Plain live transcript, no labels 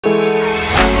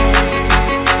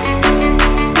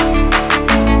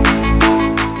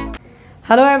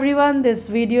Hello everyone, this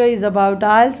video is about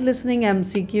IELTS listening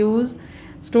MCQs।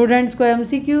 Students को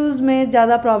MCQs में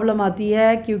ज़्यादा problem आती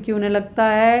है क्योंकि उन्हें लगता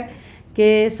है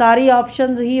कि सारी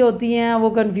ऑप्शंस ही होती हैं, वो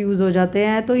कंफ्यूज हो जाते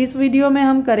हैं। तो इस वीडियो में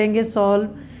हम करेंगे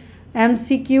सॉल्व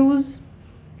MCQs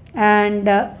एंड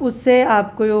उससे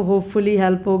आपको होपफुली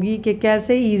हेल्प होगी कि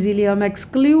कैसे इजीली हम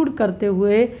एक्सक्लूड करते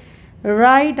हुए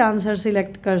राइट आंसर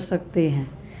सिलेक्ट कर सकते हैं।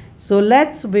 So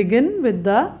let's begin with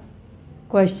the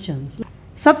questions.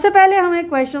 सबसे पहले हमें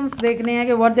क्वेश्चंस देखने हैं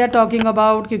कि what they are talking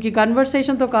about, क्योंकि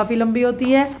कन्वर्सेशन तो काफ़ी लंबी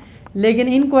होती है लेकिन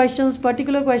इन क्वेश्चंस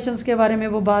पर्टिकुलर क्वेश्चंस के बारे में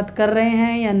वो बात कर रहे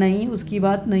हैं या नहीं उसकी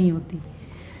बात नहीं होती।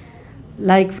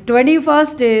 Like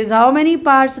 21st is how many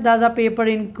parts does a paper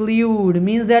include,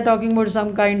 means they are talking about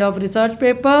some kind of research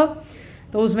paper,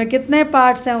 तो उसमें कितने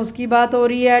पार्ट्स हैं उसकी बात हो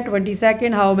रही है।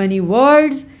 22nd हाउ मेनी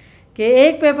वर्ड्स, कि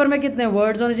एक पेपर में कितने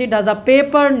वर्ड्स होने चाहिए। Does a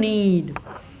paper need,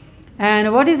 and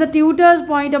what is the tutors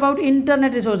point about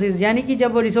internet resources, यानी कि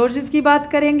जब वो रिसोर्सेज की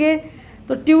बात करेंगे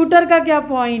तो ट्यूटर का क्या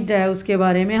पॉइंट है उसके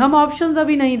बारे में हम ऑप्शंस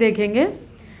अभी नहीं देखेंगे।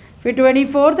 फिर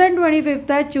 24th एंड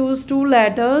 25th है choose 2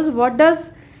 letters, what does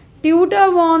tutor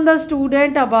Warne the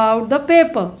student about the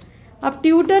paper. अब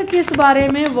ट्यूटर किस बारे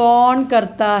में वॉर्न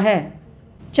करता है।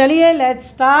 चलिए let's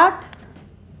start.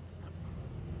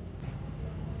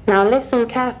 Now listen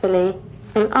carefully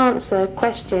and answer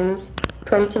questions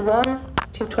 21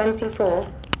 to 24.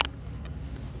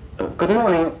 Good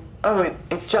morning. Oh,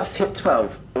 it's just hit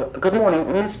 12. Good morning,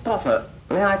 Miss Potter.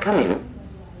 May I come in?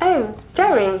 Oh,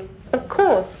 Jerry, of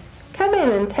course. Come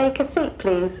in and take a seat,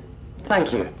 please.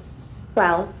 Thank you.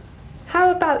 Well, how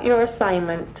about your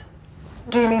assignment?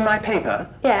 Do you mean my paper?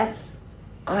 Yes.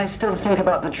 I still think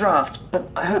about the draft, but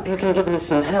I hope you can give me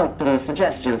some help and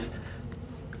suggestions.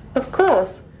 Of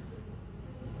course.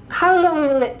 How long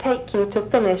will it take you to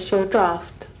finish your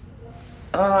draft?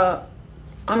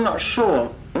 I'm not sure.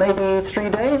 Maybe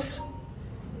 3 days?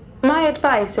 My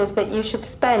advice is that you should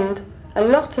spend a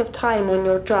lot of time on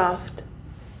your draft.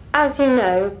 As you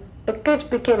know, a good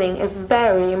beginning is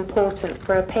very important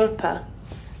for a paper.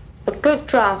 A good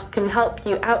draft can help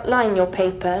you outline your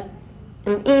paper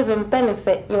and even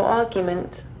benefit your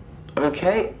argument.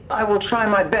 Okay, I will try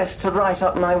my best to write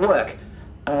up my work.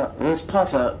 Miss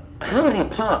Potter, how many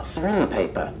parts are in the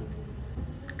paper?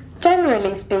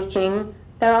 Generally speaking,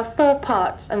 there are 4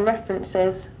 parts and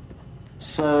references.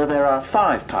 So there are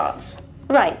 5 parts.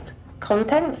 Right.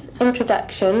 Contents,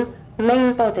 introduction,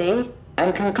 main body.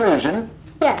 And conclusion?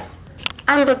 Yes.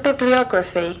 And a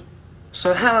bibliography.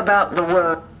 So how about the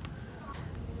word?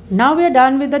 Now we are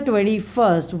done with the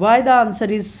 21st. Why the answer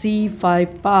is C,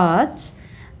 5 parts.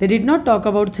 They did not talk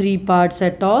about 3 parts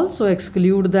at all, so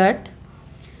exclude that.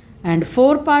 And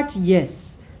 4 parts, yes.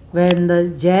 When the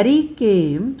Jerry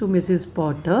came to Mrs.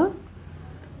 Potter,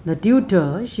 the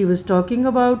tutor, she was talking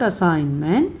about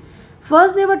assignment.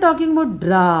 First they were talking about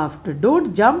draft.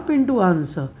 Don't jump into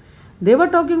answer. They were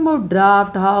talking about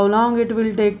draft, how long it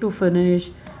will take to finish.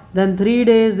 Then 3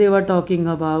 days they were talking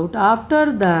about. After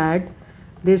that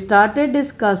they started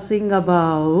discussing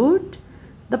about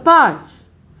the parts.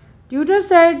 Tutor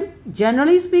said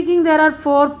generally speaking there are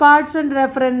 4 parts and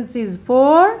references.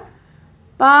 4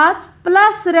 parts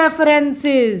plus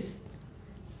references.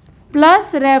 Plus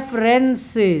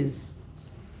references.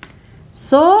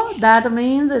 So that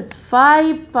means it's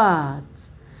 5 parts.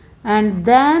 And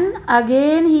then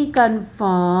again he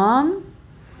confirmed.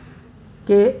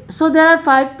 Okay, so there are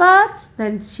 5 parts.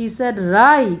 Then she said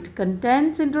right.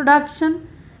 Contents, introduction,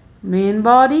 main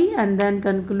body, and then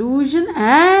conclusion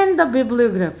and the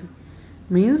bibliography.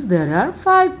 Means there are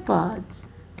 5 parts.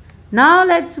 Now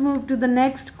let's move to the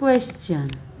next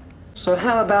question. So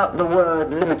how about the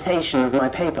word limitation of my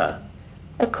paper?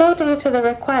 According to the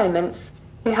requirements,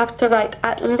 you have to write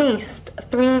at least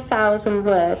 3,000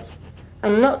 words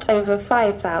and not over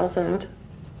 5,000.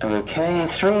 Okay,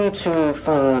 3 to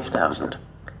 5,000.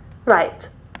 Right.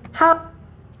 How?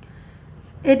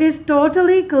 It is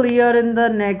totally clear in the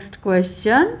next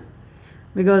question,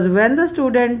 because when the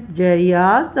student Jerry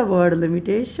asked the word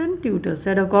limitation, tutor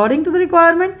said according to the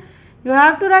requirement you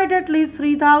have to write at least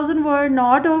 3,000 words,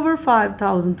 not over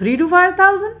 5,000. 3 to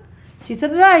 5,000? She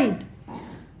said right.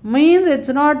 Means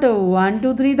it's not 1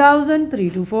 to 3,000, 3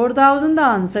 to 4,000. The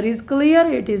answer is clear.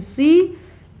 It is C,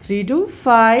 3 to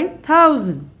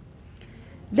 5,000.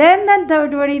 Then the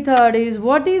 23rd is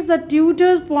what is the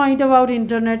tutor's point about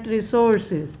internet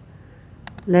resources.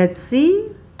 Let's see.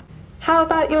 How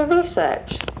about your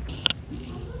research?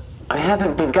 I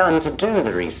haven't begun to do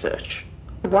the research.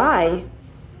 Why?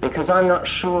 Because I'm not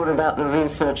sure about the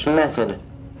research method.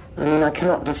 I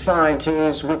cannot decide to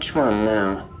use which one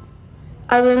now.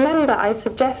 I remember I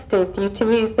suggested you to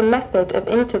use the method of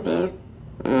interview.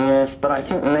 Yes, but I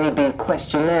think maybe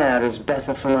questionnaire is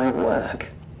better for my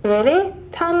work. Really?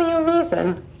 Tell me your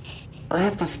reason. I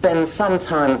have to spend some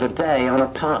time of the day on a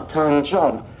part-time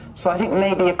job, so I think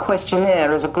maybe a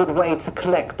questionnaire is a good way to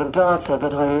collect the data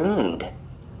that I need.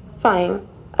 Fine.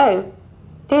 Oh,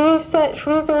 do you search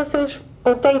resources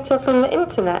or data from the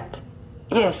internet?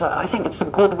 Yes, I think it's a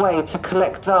good way to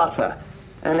collect data,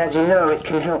 and as you know, it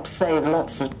can help save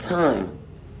lots of time.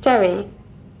 Jerry,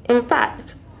 in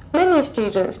fact, many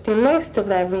students do most of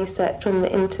their research on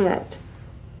the internet.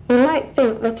 You might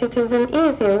think that it is an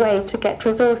easier way to get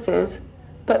resources,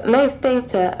 but most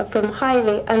data are from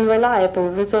highly unreliable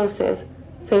resources,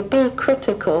 so be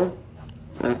critical.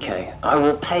 Okay, I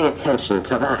will pay attention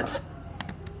to that.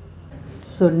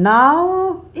 So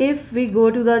now if we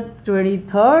go to the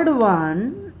 23rd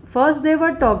one, first they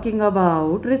were talking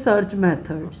about research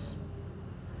methods.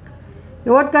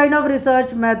 What kind of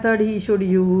research method he should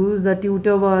use? The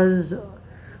tutor was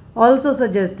also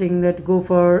suggesting that go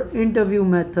for interview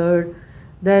method.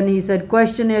 Then he said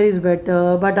questionnaire is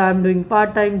better, but I'm doing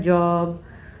part-time job.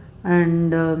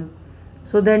 And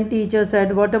so then teacher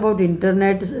said, what about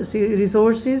internet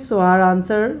resources? So our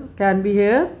answer can be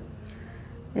here.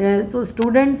 So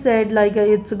student said like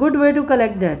it's a good way to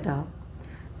collect data.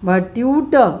 But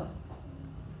tutor,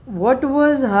 what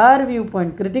was her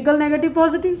viewpoint? Critical, negative,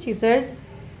 positive? She said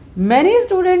many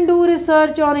students do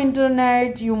research on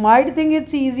internet. You might think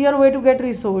it's easier way to get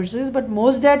resources, but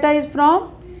most data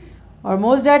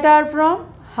are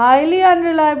from highly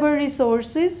unreliable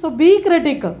resources. So be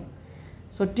critical.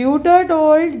 So tutor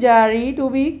told Jerry to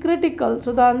be critical.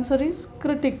 So the answer is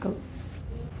critical.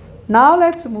 Now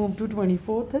let's move to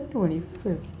 24th and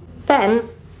 25th. Then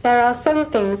there are some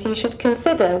things you should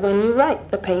consider when you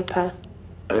write the paper.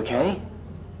 Okay.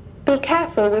 Be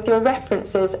careful with your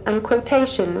references and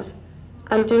quotations,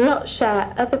 and do not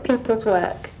share other people's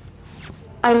work.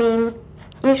 I mean,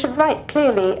 you should write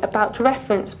clearly about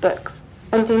reference books,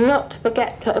 and do not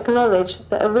forget to acknowledge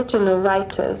the original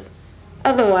writers.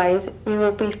 Otherwise, you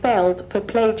will be failed for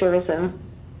plagiarism.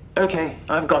 Okay,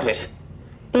 I've got it.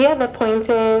 The other point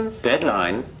is...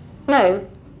 Deadline? No,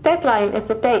 deadline is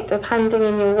the date of handing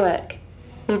in your work.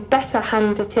 You'd better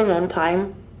hand it in on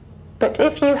time. But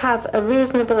if you have a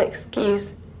reasonable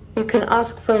excuse, you can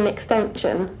ask for an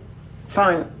extension.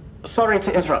 Fine. Sorry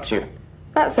to interrupt you.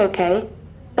 That's okay.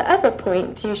 The other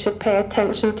point you should pay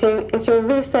attention to is your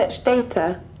research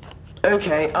data.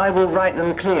 Okay, I will write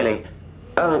them clearly.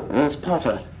 Oh, Miss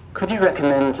Potter, could you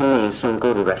recommend to me some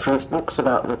good reference books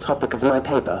about the topic of my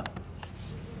paper?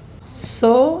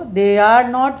 So they are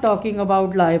not talking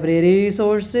about library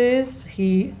resources.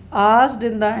 He asked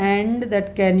in the end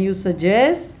that can you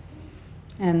suggest,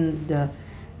 and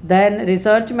then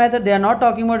research method, they are not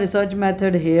talking about research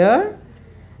method here.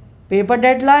 Paper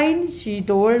deadline, she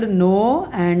told no,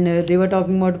 and they were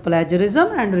talking about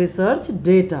plagiarism and research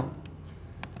data.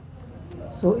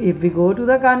 So if we go to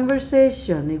the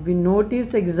conversation, if we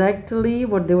notice exactly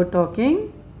what they were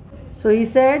talking. So he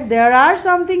said there are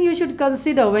something you should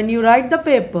consider when you write the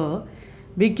paper.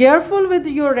 Be careful with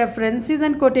your references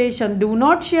and quotation. Do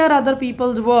not share other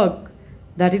people's work.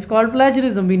 That is called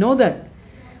plagiarism. We know that.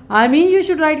 I mean, you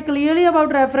should write clearly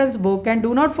about reference book and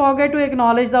do not forget to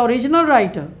acknowledge the original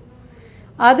writer.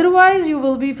 Otherwise, you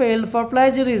will be failed for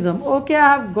plagiarism. Okay,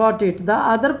 I have got it. The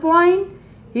other point,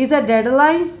 he said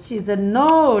deadline. She said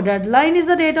no, deadline is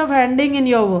the date of handing in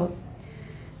your work.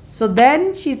 So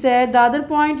then she said the other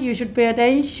point, you should pay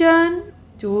attention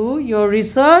to your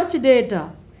research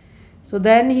data. So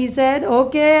then he said,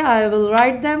 okay, I will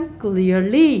write them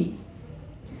clearly.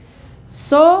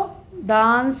 So the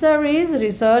answer is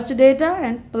research data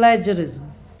and plagiarism.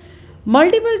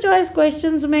 Multiple choice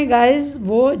questions में guys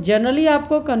वो generally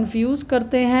आपको confuse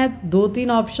करते हैं 2-3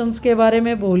 options के बारे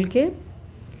में बोल के.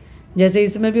 जैसे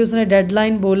इसमें भी उसने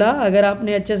डेडलाइन बोला. अगर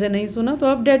आपने अच्छे से नहीं सुना तो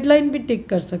आप डेडलाइन भी टिक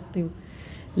कर सकते हो,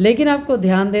 लेकिन आपको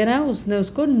ध्यान देना है उसने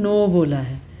उसको नो बोला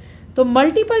है. तो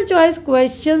मल्टीपल चॉइस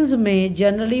क्वेश्चंस में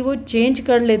जनरली वो चेंज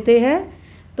कर लेते हैं,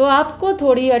 तो आपको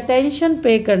थोड़ी अटेंशन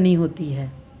पे करनी होती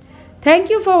है.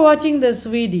 Thank you for watching this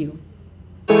video.